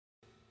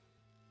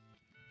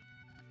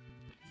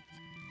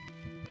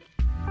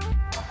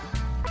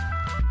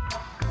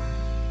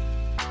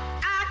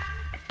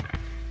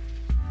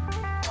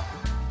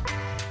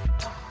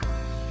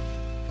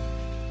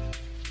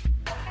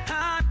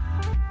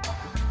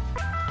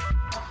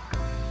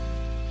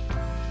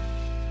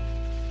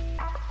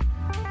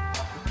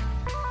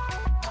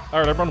All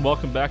right, everyone,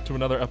 welcome back to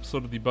another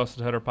episode of the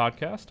Busted Header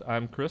podcast.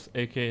 I'm Chris,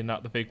 aka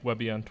Not the Fake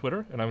Webby on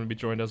Twitter, and I'm going to be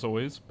joined as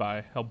always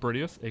by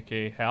Halbridius,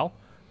 aka Hal,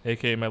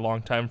 aka my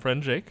longtime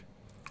friend Jake.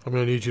 I'm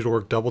going to need you to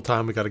work double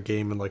time. We got a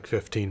game in like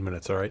 15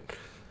 minutes, all right?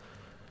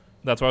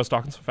 That's why I was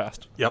talking so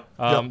fast. Yep.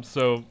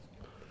 So,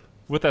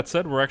 with that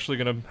said, we're actually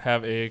going to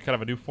have a kind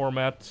of a new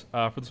format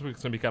for this week.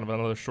 It's going to be kind of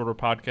another shorter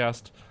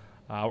podcast.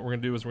 What we're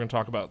going to do is we're going to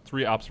talk about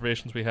 3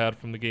 observations we had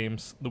from the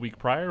games the week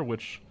prior,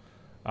 which...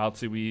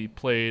 let's see, we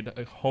played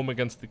home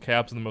against the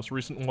Cavs in the most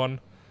recent one,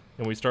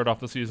 and we started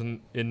off the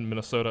season in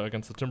Minnesota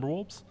against the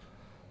Timberwolves.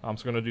 So we're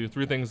going to do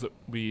 3 things that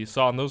we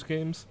saw in those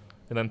games,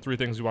 and then 3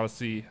 things we want to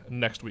see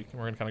next week, and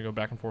we're going to kind of go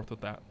back and forth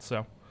with that.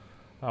 So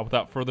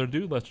without further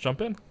ado, let's jump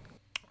in.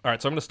 All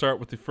right, so I'm going to start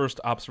with the first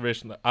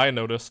observation that I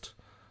noticed,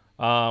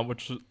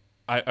 which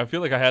I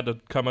feel like I had to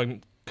come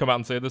out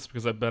and say this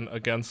because I've been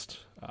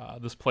against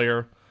this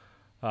player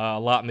a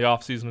lot in the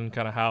offseason and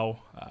kind of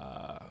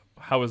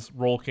how his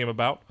role came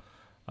about.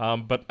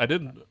 But I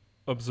did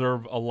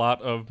observe a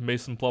lot of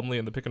Mason Plumlee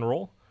in the pick and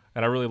roll,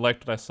 and I really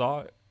liked what I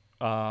saw.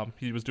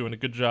 He was doing a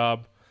good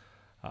job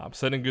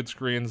setting good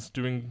screens,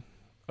 doing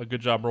a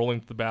good job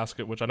rolling to the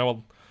basket, which I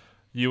know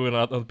you and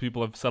other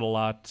people have said a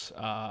lot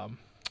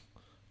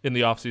in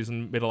the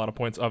offseason, made a lot of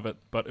points of it,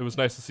 but it was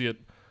nice to see it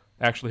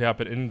actually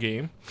happen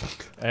in-game.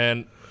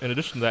 And in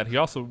addition to that, he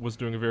also was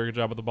doing a very good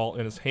job with the ball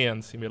in his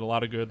hands. He made a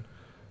lot of good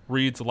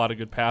reads, a lot of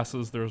good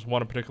passes. There was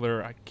one in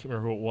particular, I can't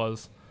remember who it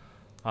was.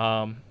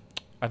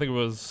 I think it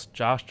was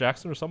Josh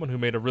Jackson or someone who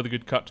made a really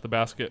good cut to the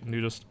basket, and who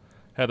just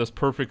had this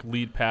perfect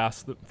lead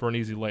pass for an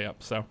easy layup.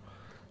 So,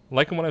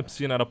 liking what I'm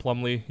seeing out of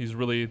Plumlee. He's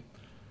really,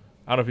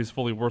 I don't know if he's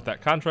fully worth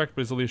that contract,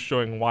 but he's at least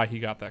showing why he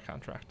got that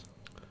contract.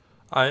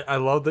 I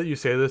love that you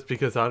say this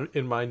because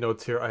in my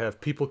notes here, I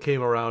have people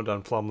came around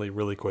on Plumlee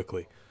really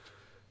quickly.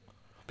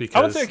 Because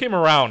I would say I came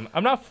around.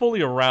 I'm not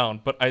fully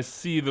around, but I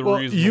see the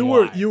reason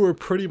why. You were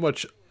pretty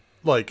much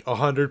like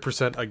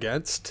 100%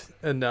 against,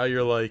 and now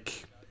you're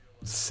like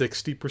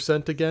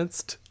 60%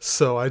 against.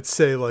 So I'd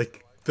say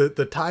like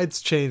the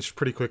tides changed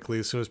pretty quickly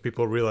as soon as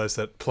people realized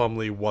that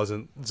Plumlee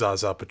wasn't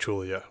Zaza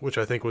Pachulia, which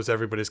I think was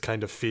everybody's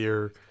kind of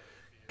fear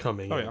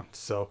coming in. Yeah.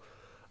 So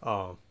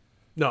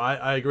no,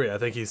 I agree. I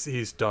think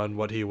he's done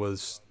what he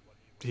was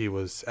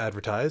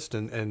advertised,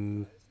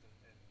 and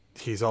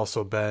he's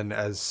also been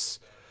as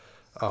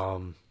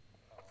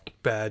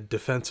bad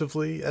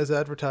defensively as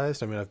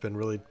advertised. I mean, I've been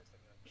really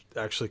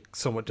actually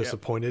somewhat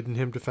disappointed in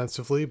him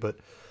defensively, but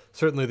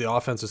certainly the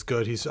offense is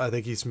good. I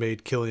think he's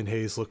made Killian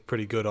Hayes look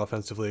pretty good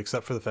offensively,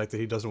 except for the fact that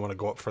he doesn't want to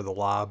go up for the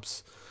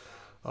lobs.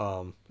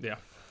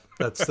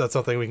 That's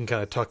something we can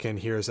kind of tuck in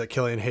here, is that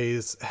Killian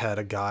Hayes had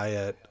a guy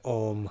at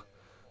Ulm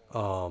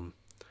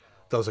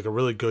that was like a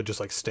really good just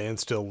like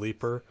standstill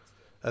leaper,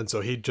 and so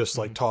he'd just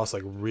like toss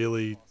like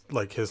really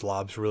like his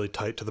lobs really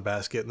tight to the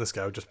basket, and this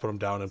guy would just put him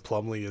down. And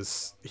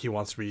Plumlee he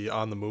wants to be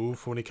on the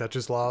move when he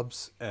catches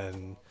lobs,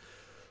 and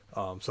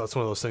so that's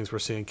one of those things we're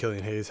seeing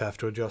Killian Hayes have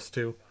to adjust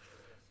to.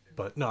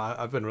 But no,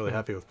 I've been really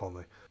happy with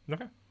Plumlee.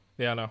 Okay.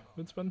 Yeah, no,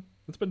 it's been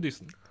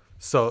decent.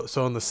 So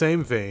in the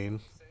same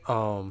vein,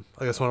 I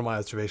guess one of my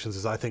observations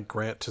is I think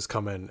Grant has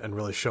come in and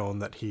really shown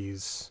that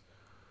he's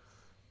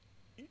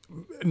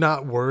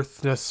not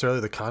worth necessarily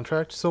the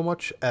contract so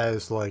much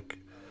as like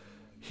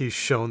he's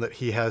shown that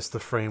he has the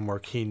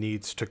framework he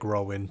needs to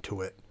grow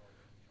into it.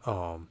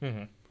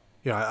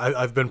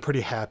 I've been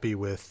pretty happy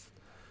with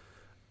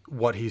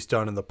what he's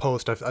done in the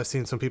post. I've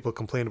seen some people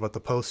complain about the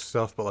post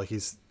stuff, but like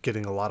he's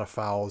getting a lot of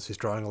fouls, he's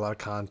drawing a lot of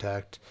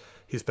contact,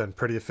 he's been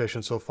pretty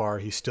efficient so far,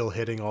 he's still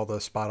hitting all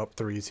the spot up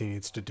threes he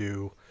needs to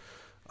do.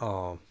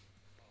 So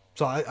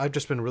I've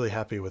just been really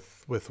happy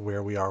with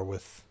where we are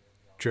with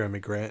Jeremy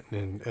Grant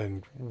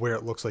and where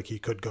it looks like he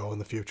could go in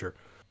the future.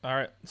 All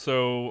right,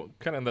 so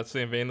kind of in that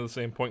same vein, of the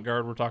same point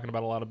guard, we're talking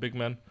about a lot of big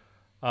men,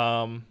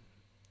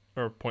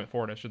 or point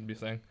forward, I shouldn't be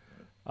saying.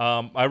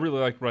 I really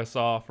liked what I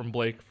saw from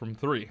Blake from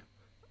 3.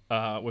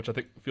 Which I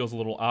think feels a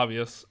little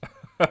obvious.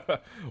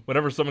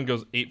 Whenever someone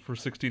goes 8 for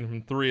 16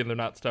 from 3 and they're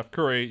not Steph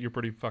Curry, you're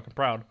pretty fucking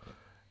proud.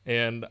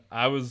 And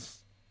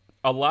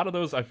a lot of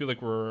those I feel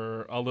like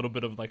were a little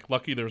bit of like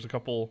lucky. There was a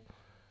couple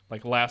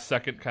like last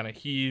second kind of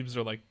heaves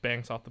or like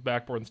banks off the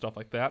backboard and stuff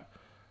like that.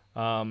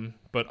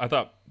 But I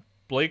thought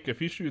Blake, if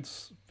he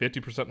shoots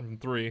 50% from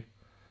 3,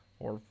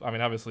 or I mean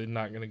obviously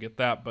not going to get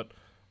that, but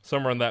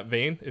somewhere in that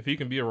vein, if he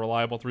can be a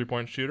reliable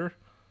 3-point shooter,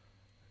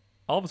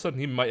 all of a sudden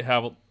he might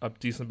have a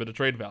decent bit of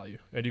trade value.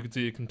 And you could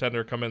see a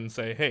contender come in and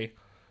say, hey,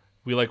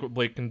 we like what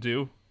Blake can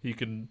do. He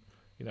can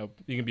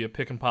be a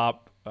pick and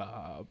pop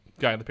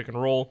guy in the pick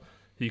and roll.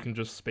 He can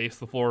just space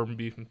the floor and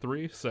be from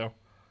 3. So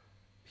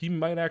he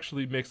might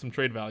actually make some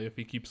trade value if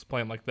he keeps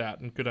playing like that,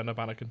 and could end up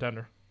on a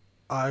contender.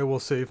 I will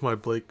save my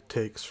Blake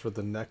takes for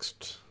the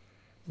next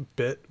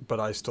bit,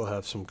 but I still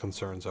have some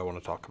concerns I want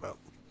to talk about.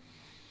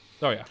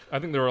 Oh, yeah. I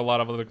think there were a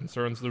lot of other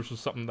concerns. There's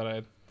just something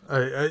that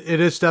it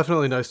is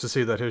definitely nice to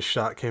see that his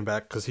shot came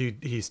back, because he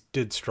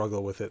did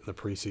struggle with it in the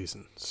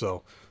preseason.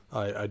 So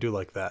I do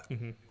like that.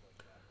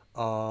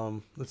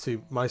 Let's see.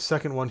 My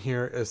second one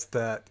here is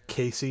that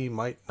Casey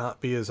might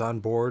not be as on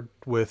board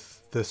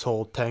with this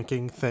whole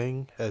tanking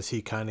thing as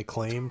he kind of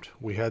claimed.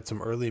 We had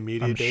some early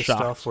media I'm day shocked.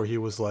 stuff where he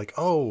was like,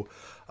 "Oh,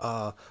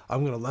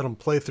 I'm gonna let him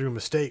play through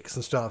mistakes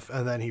and stuff,"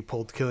 and then he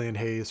pulled Killian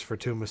Hayes for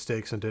 2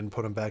 mistakes and didn't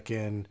put him back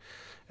in.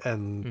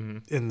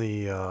 And in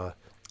the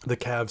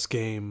Cavs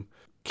game,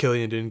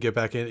 Killian didn't get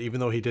back in, even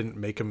though he didn't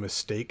make a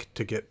mistake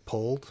to get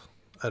pulled.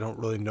 I don't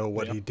really know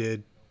what he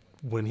did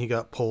when he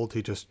got pulled.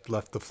 He just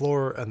left the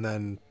floor and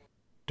then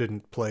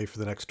didn't play for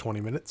the next 20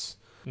 minutes.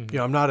 You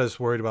know, I'm not as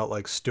worried about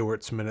like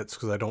Stewart's minutes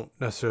because I don't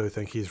necessarily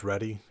think he's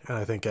ready. And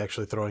I think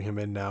actually throwing him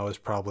in now is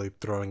probably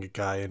throwing a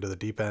guy into the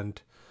deep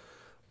end.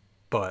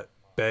 But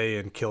Bay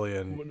and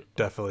Killian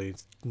definitely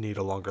need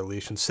a longer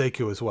leash, and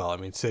Sekou as well. I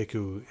mean,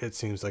 Sekou, it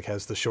seems like,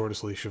 has the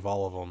shortest leash of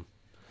all of them.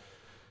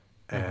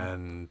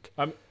 And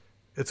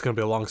it's going to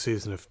be a long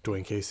season if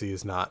Dwayne Casey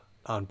is not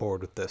on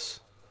board with this.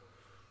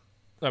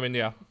 I mean,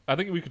 yeah. I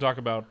think we could talk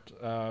about...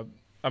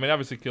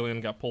 obviously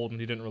Killian got pulled and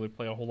he didn't really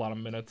play a whole lot of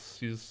minutes.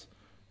 He's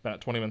been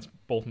at 20 minutes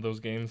both in those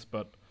games.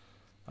 But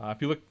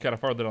if you look kind of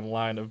farther down the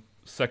line of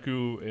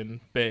Sekou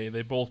and Bay,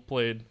 they both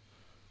played...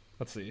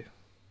 Let's see.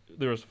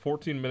 There was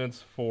 14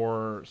 minutes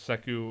for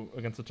Sekou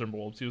against the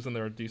Timberwolves. He was in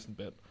there a decent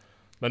bit.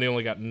 Then he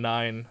only got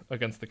 9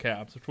 against the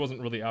Cavs, which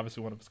wasn't really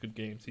obviously one of his good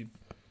games. He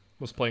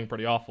was playing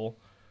pretty awful.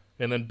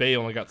 And then Bay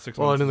only got 6 minutes.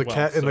 Well, and in the So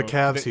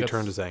Cavs, he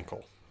turned his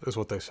ankle, is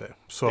what they say.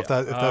 So if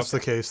that's the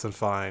case, then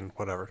fine,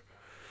 whatever.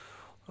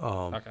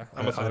 Okay.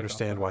 I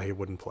understand why he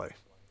wouldn't play.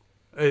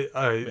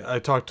 I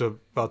talked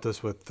about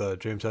this with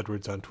James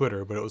Edwards on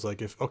Twitter, but it was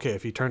like,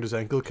 if he turned his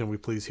ankle, can we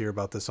please hear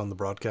about this on the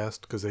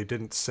broadcast? Because they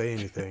didn't say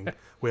anything.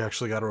 We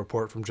actually got a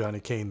report from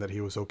Johnny Kane that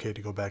he was okay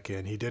to go back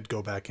in. He did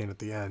go back in at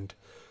the end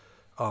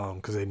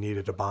because they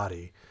needed a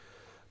body.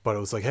 But it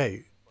was like,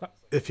 hey,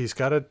 if he's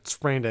got a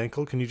sprained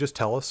ankle, can you just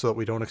tell us so that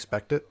we don't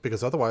expect it?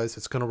 Because otherwise,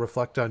 it's going to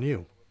reflect on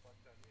you.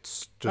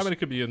 It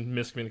could be a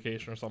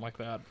miscommunication or something like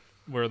that,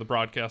 where the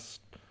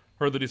broadcast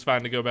heard that he's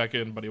fine to go back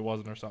in, but he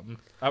wasn't, or something.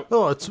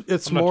 No,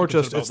 it's more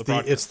just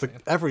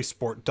every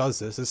sport does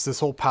this. It's this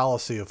whole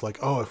policy of like,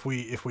 oh, if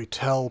we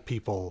tell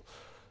people,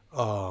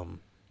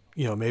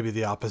 maybe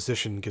the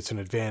opposition gets an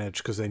advantage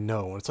because they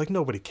know. And it's like,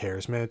 nobody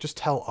cares, man. Just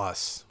tell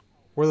us.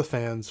 We're the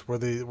fans. We're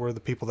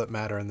the people that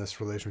matter in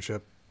this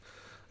relationship.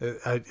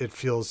 It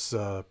feels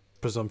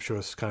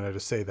presumptuous kind of to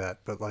say that,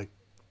 but like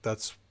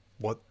that's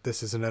what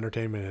this is, an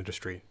entertainment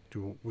industry.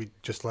 We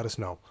just let us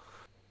know.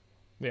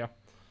 Yeah.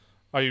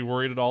 Are you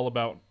worried at all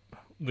about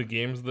the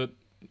games that,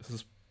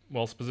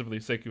 specifically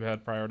Sekou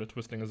had prior to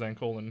twisting his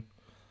ankle and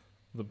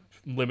the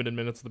limited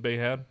minutes the Bay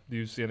had? Do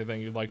you see anything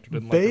you liked or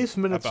didn't like? Bay's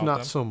minutes,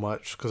 not so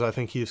much, because I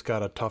think he's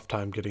got a tough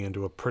time getting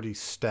into a pretty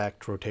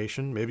stacked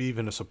rotation, maybe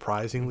even a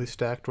surprisingly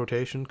stacked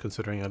rotation,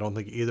 considering I don't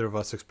think either of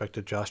us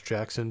expected Josh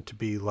Jackson to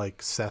be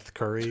like Seth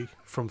Curry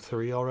from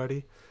 3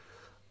 already.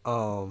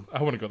 I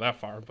wouldn't go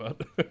that far,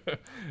 but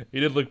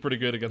he did look pretty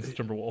good against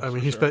the Timberwolves. I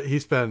mean,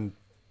 he's been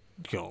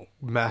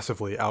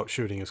massively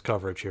outshooting his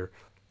coverage here.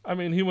 I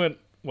mean, he went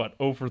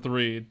 0 for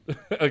 3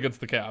 against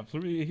the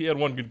Cavs. He had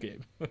one good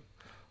game.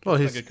 Well,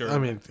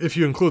 if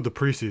you include the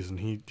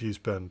preseason, he's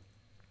been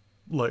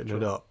lighting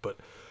it up. But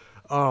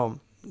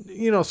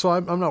so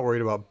I'm not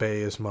worried about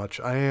Bay as much.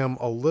 I am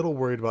a little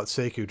worried about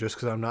Sekou just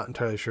because I'm not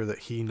entirely sure that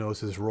he knows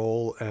his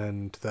role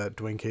and that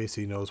Dwayne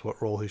Casey knows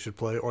what role he should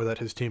play, or that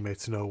his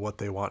teammates know what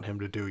they want him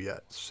to do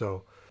yet.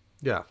 So,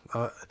 yeah,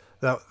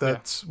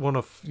 that's one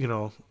of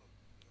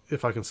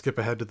if I can skip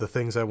ahead to the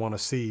things I want to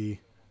see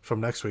from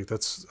next week,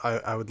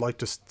 I would like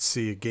to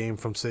see a game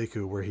from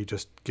Sekou where he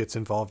just gets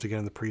involved again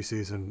in the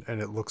preseason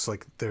and it looks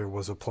like there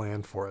was a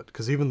plan for it.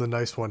 Because even the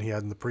nice one he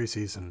had in the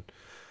preseason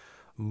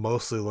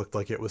mostly looked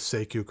like it was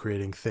Sekou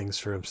creating things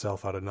for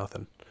himself out of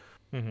nothing.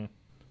 Mm-hmm.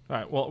 All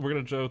right, well, we're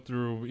going to go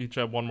through, each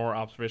have one more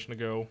observation to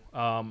go.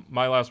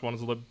 My last one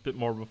is a little bit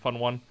more of a fun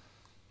one.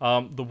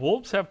 The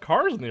Wolves have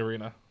cars in the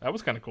arena. That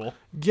was kind of cool.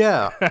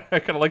 Yeah. I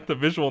kind of liked the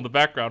visual in the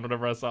background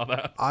whenever I saw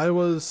that. I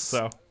was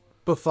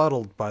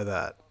befuddled by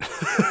that.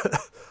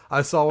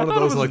 I saw one of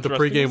those in like the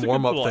pregame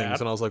warm-up things,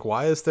 and I was like,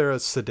 why is there a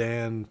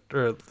sedan,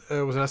 or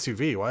it was an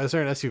SUV. Why is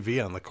there an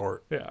SUV on the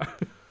court? Yeah.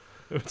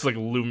 It's like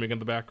looming in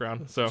the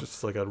background. So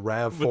just like a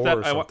RAV4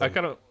 or something. I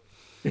kind of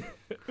it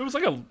was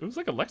like a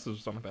Lexus or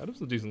something like that. It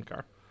was a decent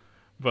car.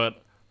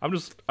 But I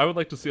would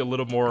like to see a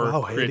little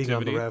more creativity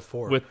on the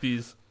RAV4 with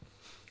these.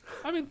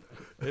 I mean,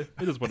 it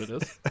is what it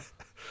is.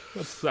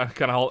 That's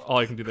kind of all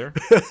I can do there.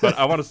 But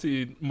I want to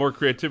see more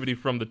creativity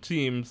from the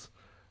teams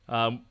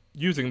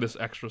using this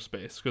extra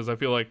space, because I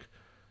feel like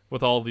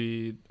with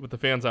the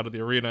fans out of the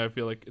arena, I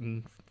feel like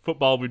in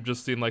football we've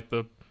just seen like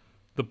the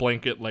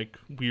blanket like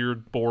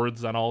weird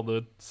boards on all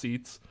the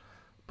seats,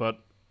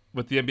 but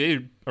with the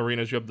NBA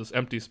arenas you have this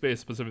empty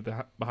space specifically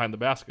behind the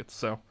baskets.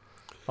 So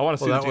I want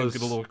to see the teams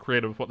get a little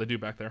creative with what they do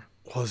back there.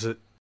 Was it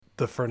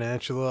the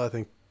Fernandula? I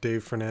think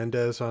Dave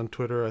Fernandez on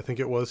Twitter, I think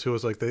it was, who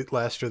was like,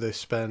 last year they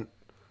spent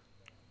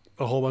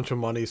a whole bunch of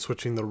money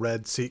switching the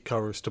red seat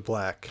covers to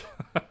black.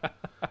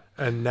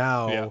 And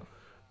now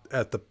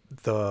at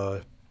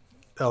the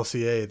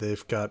LCA,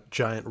 they've got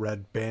giant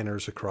red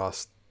banners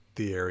across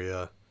the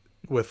area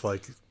with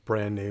like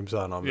brand names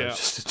on them. Yeah. It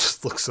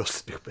just looks so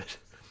stupid.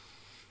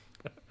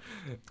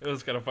 It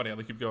was kind of funny how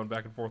they keep going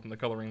back and forth in the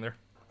coloring there.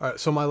 All right,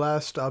 so my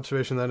last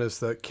observation then is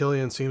that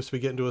Killian seems to be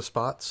getting to his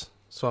spots.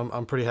 So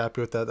I'm pretty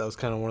happy with that. That was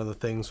kind of one of the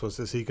things was,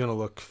 is he going to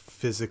look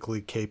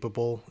physically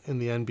capable in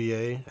the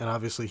NBA? And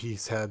obviously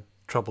he's had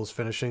troubles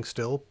finishing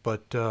still,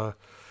 but I've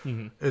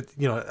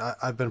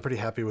been pretty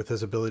happy with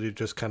his ability to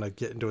just kind of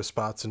get into his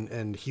spots,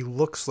 and he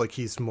looks like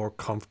he's more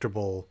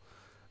comfortable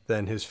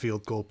than his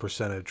field goal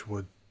percentage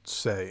would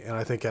say. And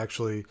I think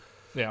actually,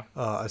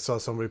 I saw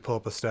somebody pull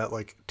up a stat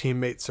like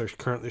teammates are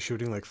currently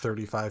shooting like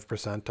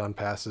 35% on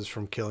passes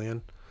from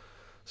Killian.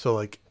 So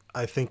like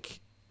I think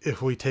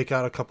if we take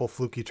out a couple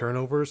fluky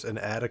turnovers and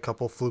add a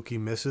couple fluky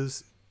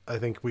misses, I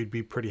think we'd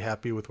be pretty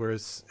happy with where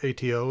his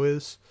ATO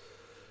is.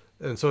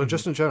 And so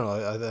just in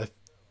general,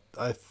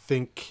 I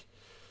think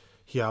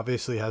he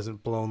obviously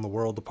hasn't blown the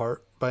world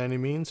apart by any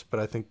means, but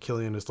I think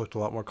Killian has looked a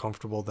lot more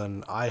comfortable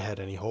than I had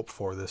any hope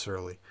for this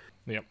early.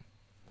 Yep.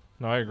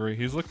 No, I agree.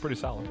 He's looked pretty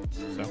solid.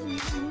 So.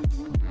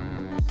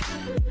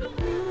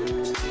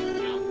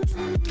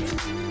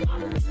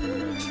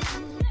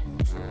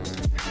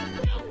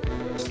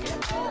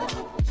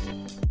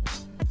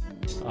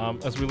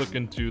 As we look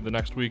into the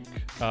next week,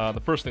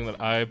 the first thing that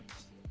I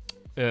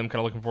am kind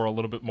of looking for a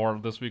little bit more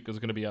of this week is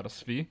going to be out of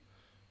Svi.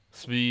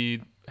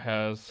 Svi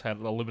has had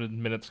a limited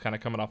minutes kind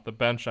of coming off the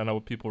bench. I know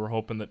people were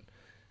hoping that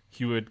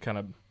he would kind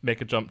of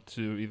make a jump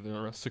to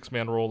either a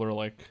six-man role or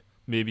like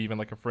maybe even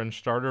like a fringe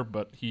starter,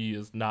 but he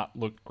has not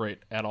looked great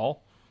at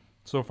all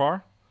so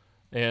far,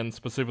 and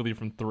specifically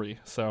from three.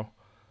 So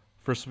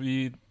for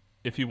Svi,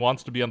 if he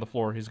wants to be on the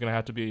floor, he's going to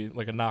have to be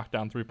like a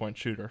knockdown three-point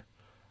shooter.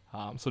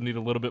 So need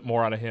a little bit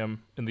more out of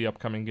him in the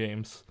upcoming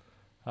games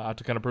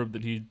to kind of prove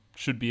that he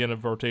should be in a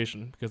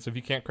rotation. Because if he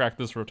can't crack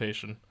this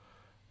rotation,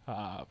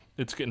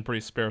 it's getting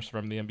pretty sparse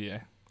from the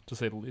NBA, to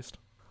say the least.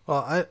 Well,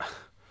 I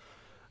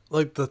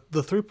like the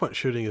 3-point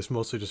shooting is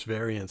mostly just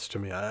variance to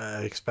me.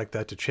 I expect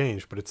that to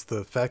change, but it's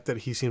the fact that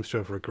he seems to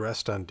have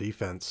regressed on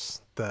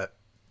defense that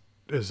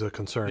is a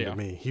concern to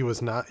me. He was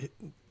not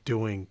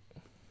doing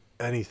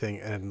anything,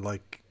 and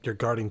like you're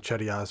guarding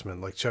Chetty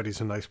Osman. Like Chetty's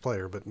a nice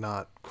player, but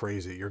not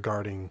crazy. You're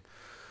guarding,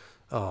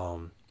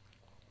 was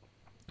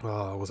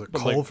it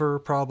Culver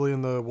probably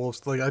in the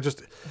Wolves? Like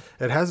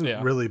it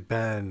hasn't really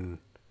been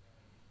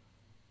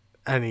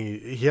any.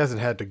 He hasn't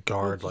had to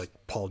guard like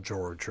Paul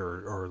George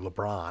or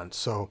LeBron.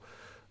 So,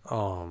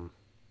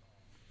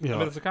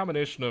 it's a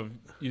combination of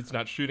he's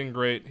not shooting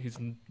great. He's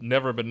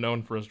never been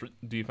known for his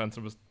defense.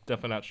 It was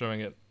definitely not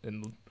showing it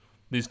in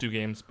these two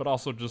games, but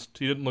also just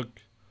he didn't look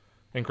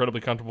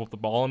incredibly comfortable with the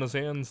ball in his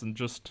hands, and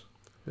just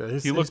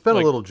he's been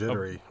like a little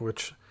jittery.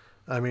 Which,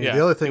 I mean, the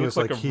other thing is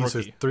like he's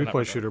a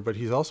 3-point shooter, but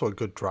he's also a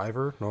good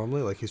driver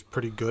normally. Like he's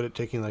pretty good at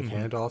taking like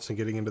handoffs and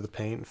getting into the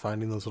paint and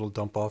finding those little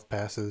dump off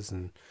passes,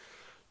 and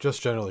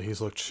just generally he's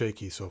looked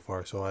shaky so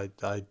far. So I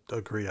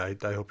agree. I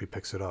hope he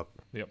picks it up.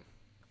 Yep.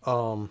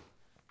 So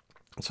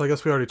I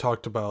guess we already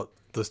talked about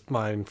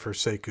mine for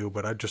Sekou,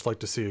 but I'd just like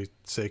to see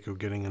Sekou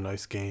getting a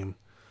nice game.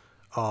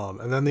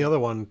 And then the other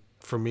one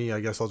for me, I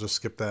guess I'll just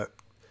skip that,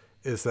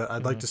 is that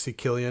I'd like to see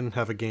Killian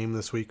have a game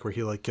this week where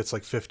he like gets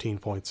like 15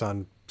 points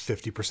on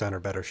 50% or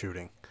better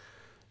shooting.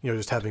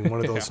 Just having one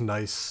of those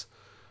nice,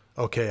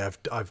 okay,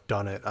 I've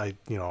done it. I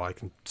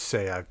can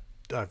say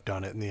I've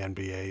done it in the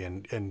NBA,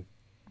 and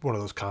one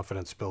of those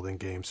confidence building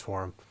games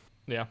for him.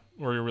 Yeah,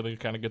 where he really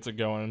kind of gets it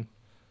going.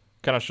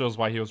 Kind of shows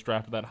why he was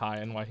drafted that high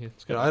and why he's.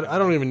 I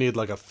don't even need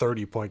like a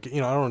 30-point. I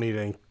don't need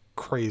any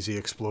crazy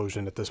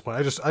explosion at this point.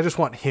 I just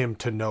want him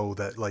to know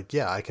that like,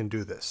 yeah, I can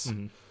do this.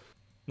 Mm-hmm.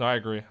 No, I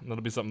agree.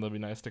 That'll be something that'll be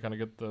nice to kind of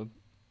get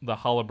the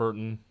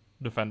Halliburton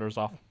defenders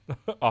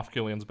off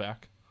Killian's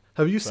back.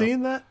 Have you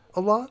seen that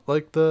a lot?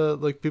 Like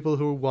people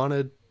who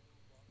wanted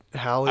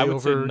Hallie over? I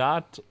would say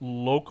not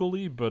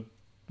locally, but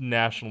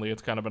nationally,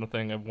 it's kind of been a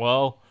thing of,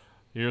 well,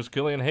 here's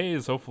Killian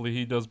Hayes. Hopefully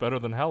he does better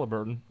than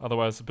Halliburton.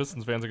 Otherwise, the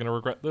Pistons fans are going to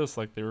regret this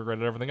like they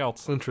regretted everything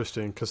else.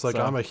 Interesting, because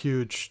I'm a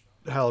huge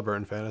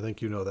Halliburton fan. I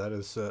think you know that.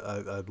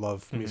 I'd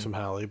love me some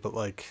Hallie, but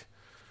like,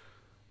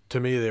 to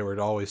me, they were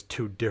always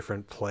two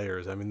different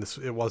players. I mean,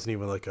 it wasn't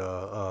even like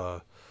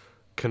a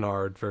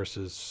Kennard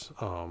versus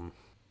wow,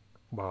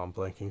 I'm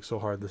blanking so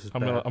hard. This is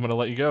I'm gonna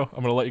let you go.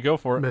 I'm gonna let you go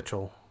for it.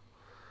 Mitchell,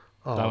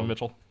 Donovan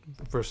Mitchell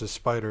versus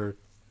Spider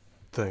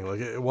thing. Like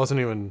it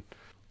wasn't even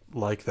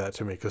like that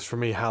to me, because for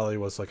me, Hallie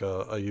was like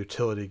a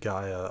utility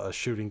guy, a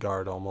shooting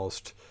guard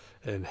almost.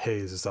 And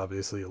Hayes is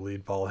obviously a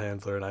lead ball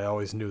handler, and I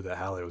always knew that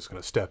Hallie was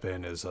going to step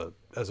in as a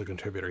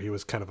contributor. He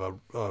was kind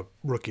of a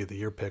rookie of the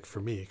year pick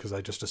for me, because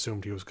I just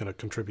assumed he was going to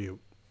contribute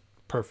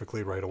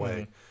perfectly right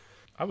away.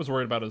 I was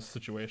worried about his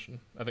situation.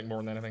 I think more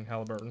than anything,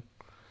 Halliburton.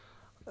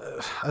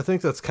 I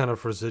think that's kind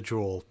of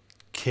residual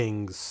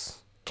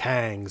Kang's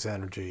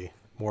energy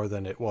more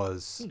than it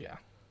was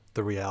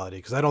the reality,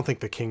 because I don't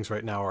think the Kings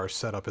right now are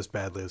set up as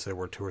badly as they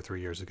were 2 or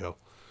 3 years ago.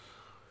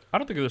 I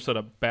don't think they're set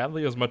up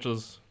badly as much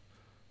as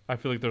I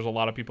feel like there's a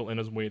lot of people in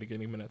his way to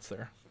getting minutes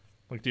there.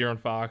 Like De'Aaron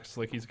Fox,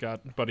 like he's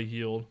got Buddy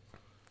Hield.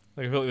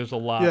 Like, I feel like there's a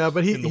lot. Yeah,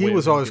 but he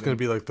was always going to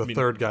be like the mean,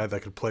 third guy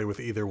that could play with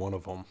either one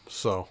of them.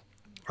 So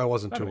I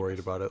wasn't too worried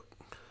about it.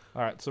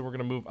 All right, so we're going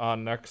to move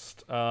on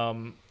next.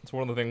 It's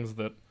one of the things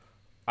that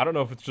I don't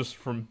know if it's just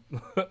from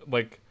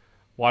like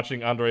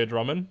watching Andre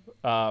Drummond,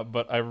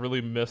 but I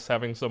really miss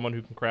having someone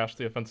who can crash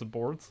the offensive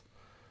boards.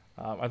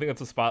 I think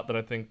that's a spot that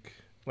I think,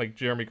 like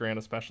Jeremy Grant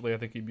especially, I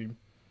think he'd be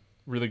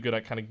really good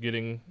at kind of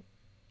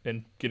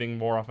getting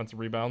more offensive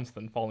rebounds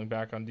than falling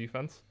back on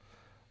defense.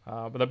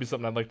 But that'd be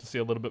something I'd like to see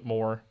a little bit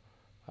more,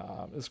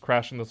 is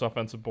crashing those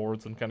offensive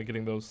boards and kind of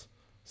getting those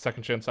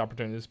second chance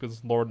opportunities,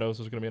 because Lord knows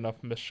there's going to be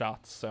enough missed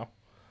shots. So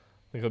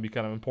I think it'll be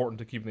kind of important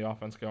to keeping the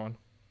offense going.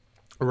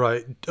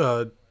 Right.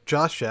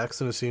 Josh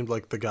Jackson has seemed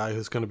like the guy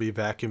who's going to be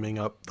vacuuming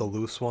up the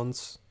loose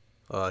ones.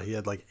 He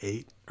had like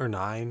 8 or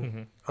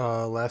 9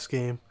 last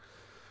game.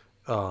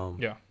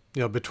 Yeah.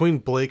 You know, between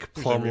Blake,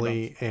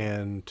 Plumlee,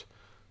 and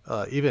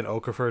even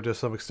Okafor to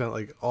some extent,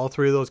 like all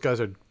three of those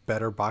guys are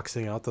better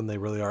boxing out than they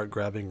really are at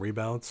grabbing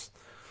rebounds.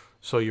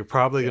 So you're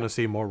probably going to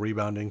see more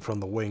rebounding from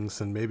the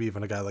wings, and maybe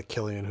even a guy like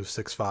Killian who's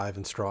 6'5"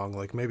 and strong.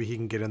 Like maybe he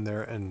can get in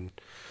there and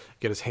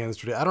get his hands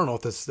dirty. I don't know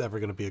if this is ever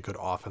going to be a good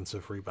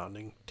offensive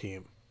rebounding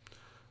team.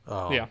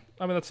 Yeah,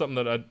 I mean, that's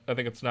something that I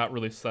think it's not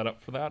really set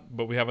up for that,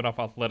 but we have enough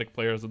athletic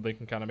players that they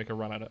can kind of make a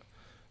run at it.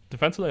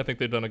 Defensively, I think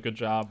they've done a good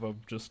job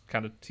of just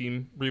kind of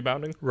team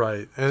rebounding.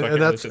 Right, So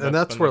and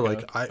that's where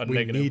like we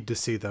negative. need to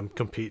see them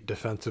compete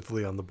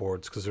defensively on the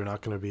boards, because they're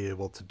not going to be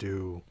able to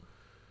do.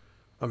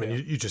 I mean,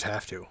 you just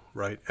have to,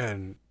 right?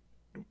 And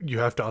you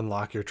have to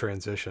unlock your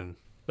transition.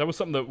 That was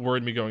something that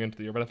worried me going into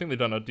the year, but I think they've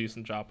done a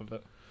decent job of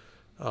it.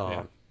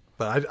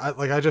 But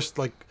I just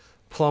like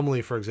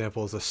Plumlee, for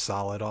example, is a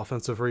solid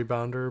offensive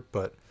rebounder,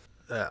 but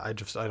I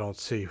don't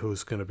see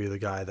who's going to be the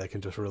guy that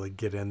can just really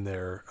get in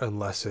there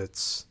unless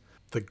it's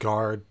the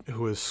guard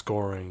who is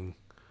scoring,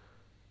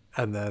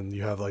 and then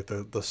you have like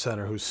the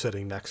center who's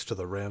sitting next to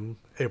the rim,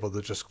 able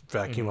to just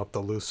vacuum up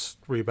the loose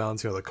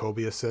rebounds, the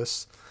Kobe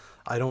assists.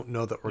 I don't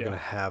know that we're going to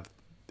have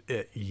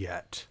it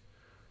yet.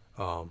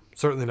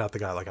 Certainly not the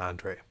guy like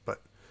Andre,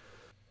 but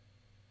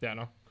yeah,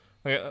 no.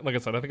 Like I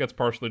said, I think it's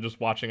partially just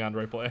watching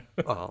Andre play.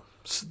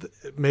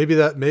 Maybe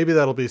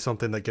that'll be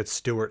something that gets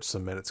Stewart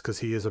some minutes, because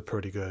he is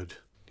pretty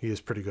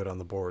good on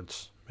the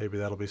boards. Maybe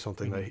that'll be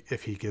something that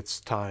if he gets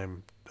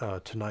time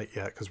tonight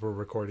yet, because we're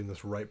recording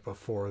this right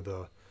before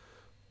the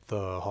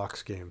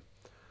Hawks game,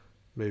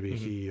 maybe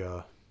he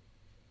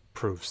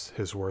proves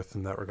his worth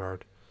in that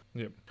regard.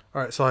 Yep.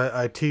 All right, so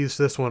I teased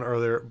this one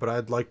earlier, but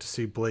I'd like to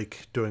see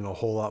Blake doing a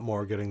whole lot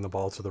more getting the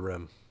ball to the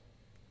rim.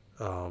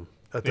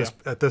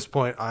 At this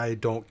point, I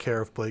don't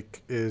care if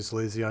Blake is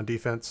lazy on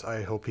defense.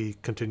 I hope he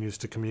continues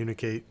to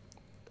communicate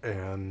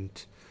and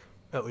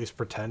at least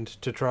pretend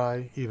to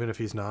try, even if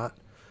he's not.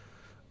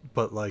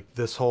 But like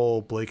this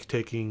whole Blake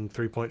taking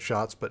 3-point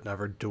shots but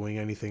never doing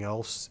anything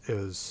else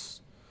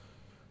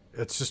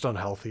it's just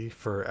unhealthy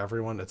for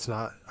everyone. It's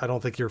not. I don't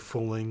think you're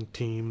fooling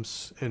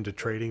teams into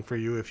trading for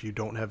you if you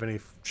don't have any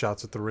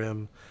shots at the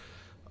rim.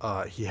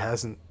 He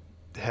hasn't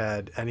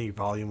had any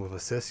volume of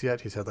assists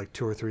yet. He's had like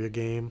 2 or 3 a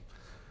game.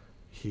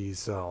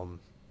 He's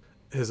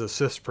his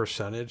assist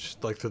percentage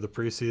like through the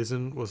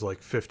preseason was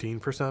like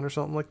 15% or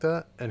something like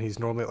that, and he's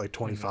normally at like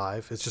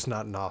 25. It's just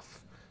not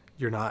enough.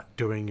 You're not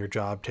doing your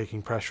job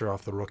taking pressure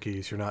off the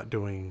rookies. You're not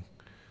doing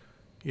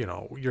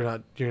you're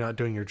not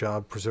doing your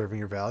job preserving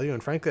your value,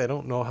 and frankly I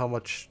don't know how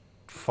much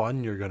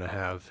fun you're going to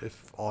have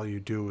if all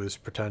you do is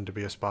pretend to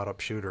be a spot up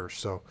shooter.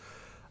 So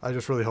I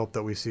just really hope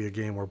that we see a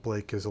game where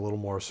Blake is a little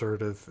more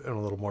assertive and a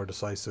little more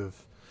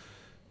decisive,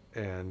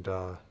 and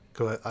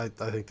because I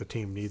think the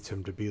team needs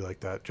him to be like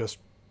that, just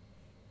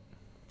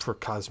for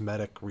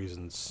cosmetic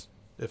reasons,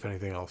 if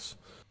anything else.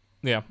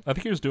 Yeah, I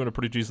think he was doing a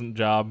pretty decent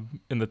job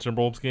in the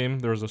Timberwolves game.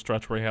 There was a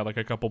stretch where he had like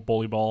a couple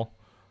bully ball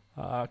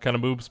kind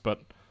of moves,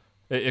 but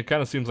it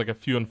kind of seems like a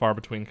few and far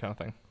between kind of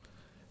thing.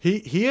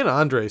 He and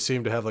Andre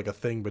seemed to have like a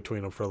thing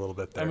between them for a little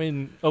bit there. I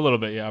mean, a little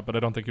bit, yeah, but I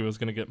don't think he was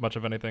going to get much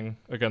of anything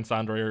against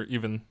Andre, or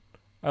even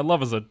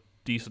Love is a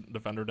decent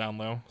defender down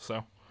low,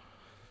 so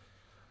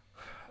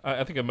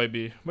I think it might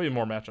be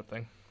more matchup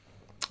thing.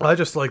 I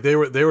just like they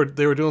were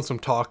doing some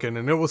talking,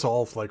 and it was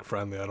all like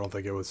friendly. I don't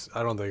think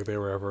they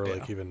were ever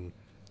like even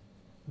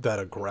that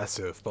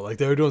aggressive, but like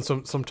they were doing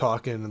some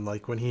talking, and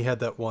like when he had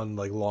that one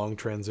like long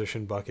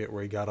transition bucket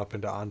where he got up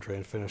into Andre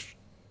and finished,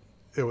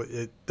 there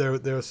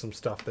was some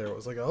stuff there. It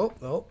was like, oh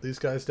no, these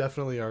guys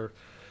definitely are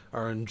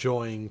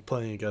enjoying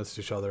playing against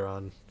each other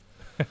on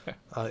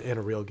in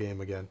a real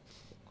game again.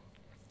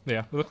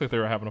 Yeah, it looked like they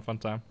were having a fun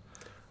time.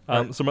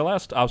 Right. So my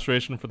last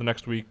observation for the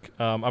next week,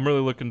 I'm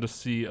really looking to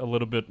see a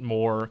little bit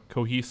more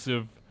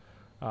cohesive,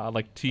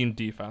 like team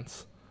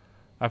defense.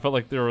 I felt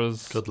like there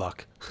was good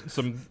luck.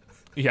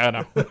 Yeah, I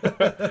know.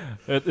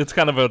 It's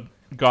kind of a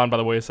gone by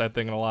the wayside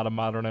thing in a lot of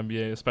modern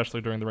NBA,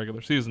 especially during the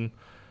regular season.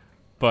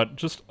 But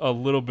just a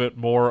little bit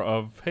more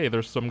of, hey,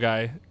 there's some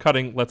guy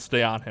cutting, let's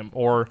stay on him.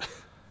 Or,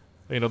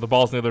 the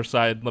ball's on the other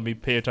side, let me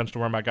pay attention to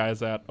where my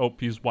guy's at. Oh,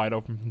 he's wide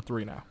open from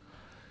 3 now.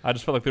 I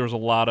just felt like there was a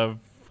lot of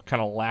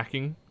kind of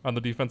lacking on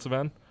the defensive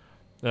end.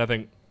 And I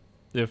think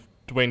if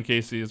Dwayne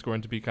Casey is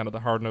going to be kind of the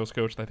hard-nosed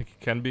coach that I think he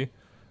can be,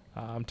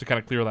 to kind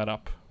of clear that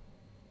up.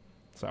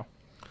 So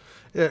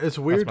yeah, it's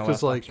weird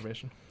because like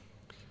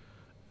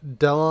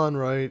Delon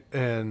Wright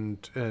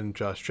and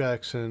Josh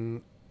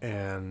Jackson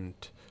and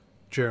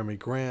Jeremy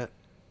Grant,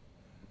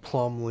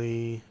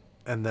 Plumlee,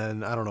 and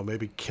then I don't know,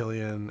 maybe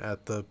Killian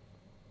at the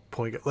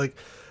point. Like,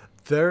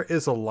 there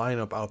is a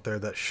lineup out there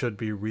that should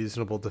be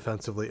reasonable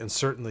defensively and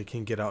certainly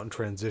can get out in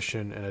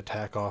transition and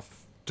attack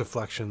off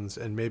deflections,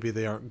 and maybe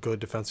they aren't good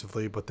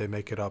defensively, but they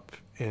make it up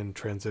in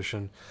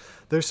transition.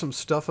 There's some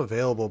stuff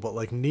available, but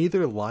like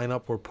neither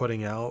lineup we're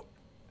putting out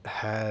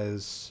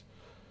has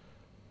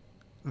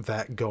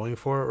that going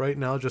for it right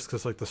now, just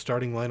because like the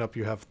starting lineup,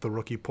 you have the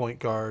rookie point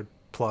guard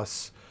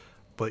plus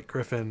Blake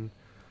Griffin,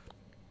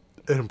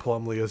 and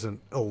Plumlee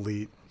isn't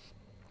elite.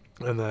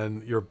 And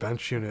then your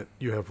bench unit,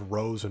 you have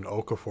Rose and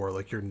Okafor.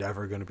 Like, you're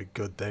never going to be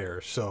good there.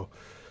 So,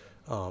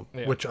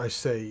 which I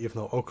say, even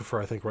though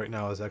Okafor, I think right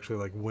now is actually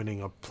like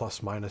winning a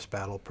plus-minus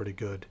battle pretty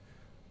good,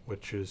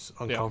 which is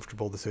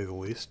uncomfortable to say the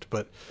least.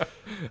 But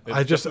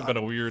it's been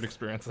a weird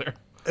experience there.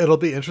 It'll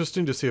be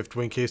interesting to see if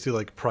Dwayne Casey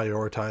like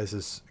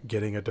prioritizes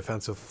getting a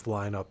defensive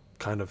lineup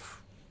kind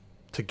of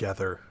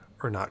together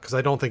or not. Because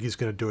I don't think he's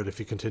going to do it if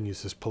he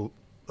continues his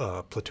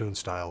platoon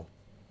style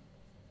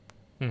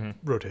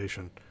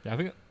rotation. Yeah, I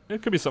think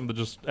it could be something that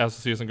just as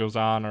the season goes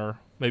on, or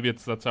maybe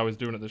that's how he's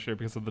doing it this year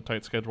because of the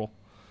tight schedule.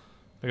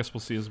 I guess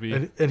we'll see as we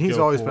and he's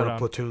always been a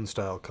platoon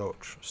style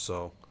coach,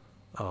 so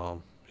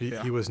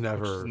he was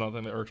never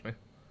nothing that irks me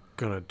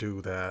gonna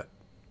do that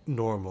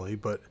normally.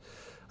 But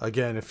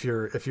again, if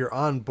you're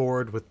on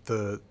board with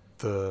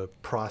the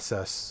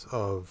process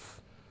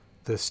of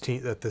this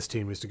team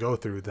needs to go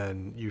through,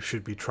 then you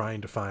should be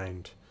trying to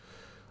find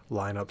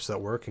lineups that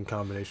work and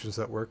combinations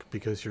that work,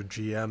 because your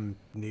GM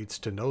needs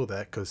to know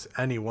that, because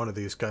any one of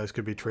these guys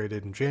could be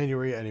traded in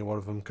January, any one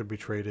of them could be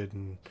traded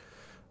in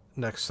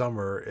next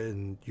summer,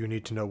 and you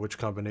need to know which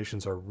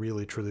combinations are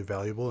really truly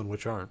valuable and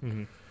which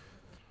aren't.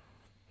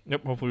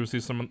 Yep, hopefully we'll see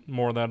some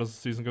more of that as the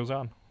season goes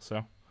on.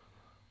 So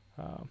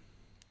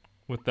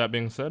with that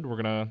being said, we're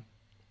gonna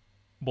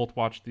both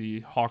watch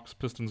the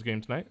Hawks-Pistons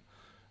game tonight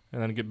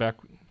and then get back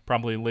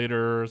probably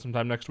later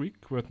sometime next week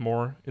with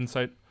more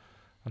insight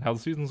on how the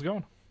season's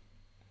going.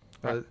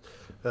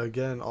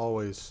 Again,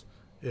 always,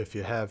 if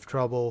you have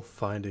trouble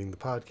finding the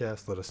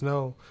podcast, let us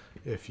know.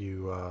 If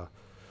you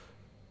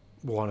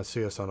want to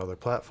see us on other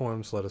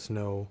platforms, let us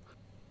know.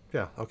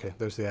 Yeah, okay,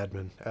 there's the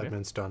admin.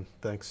 Admin's done.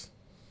 Thanks.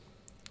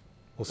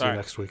 We'll see you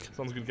next week.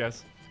 Sounds good,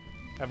 guys.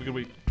 Have a good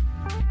week.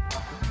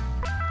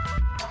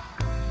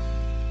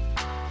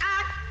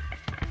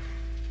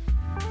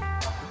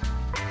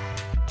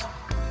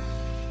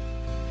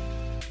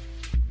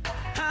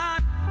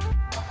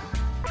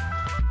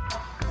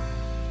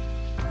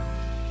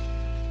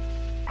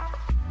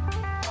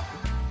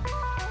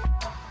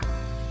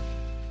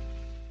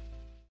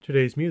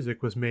 Today's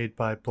music was made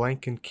by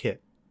Blank and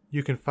Kit.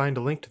 You can find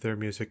a link to their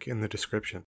music in the description.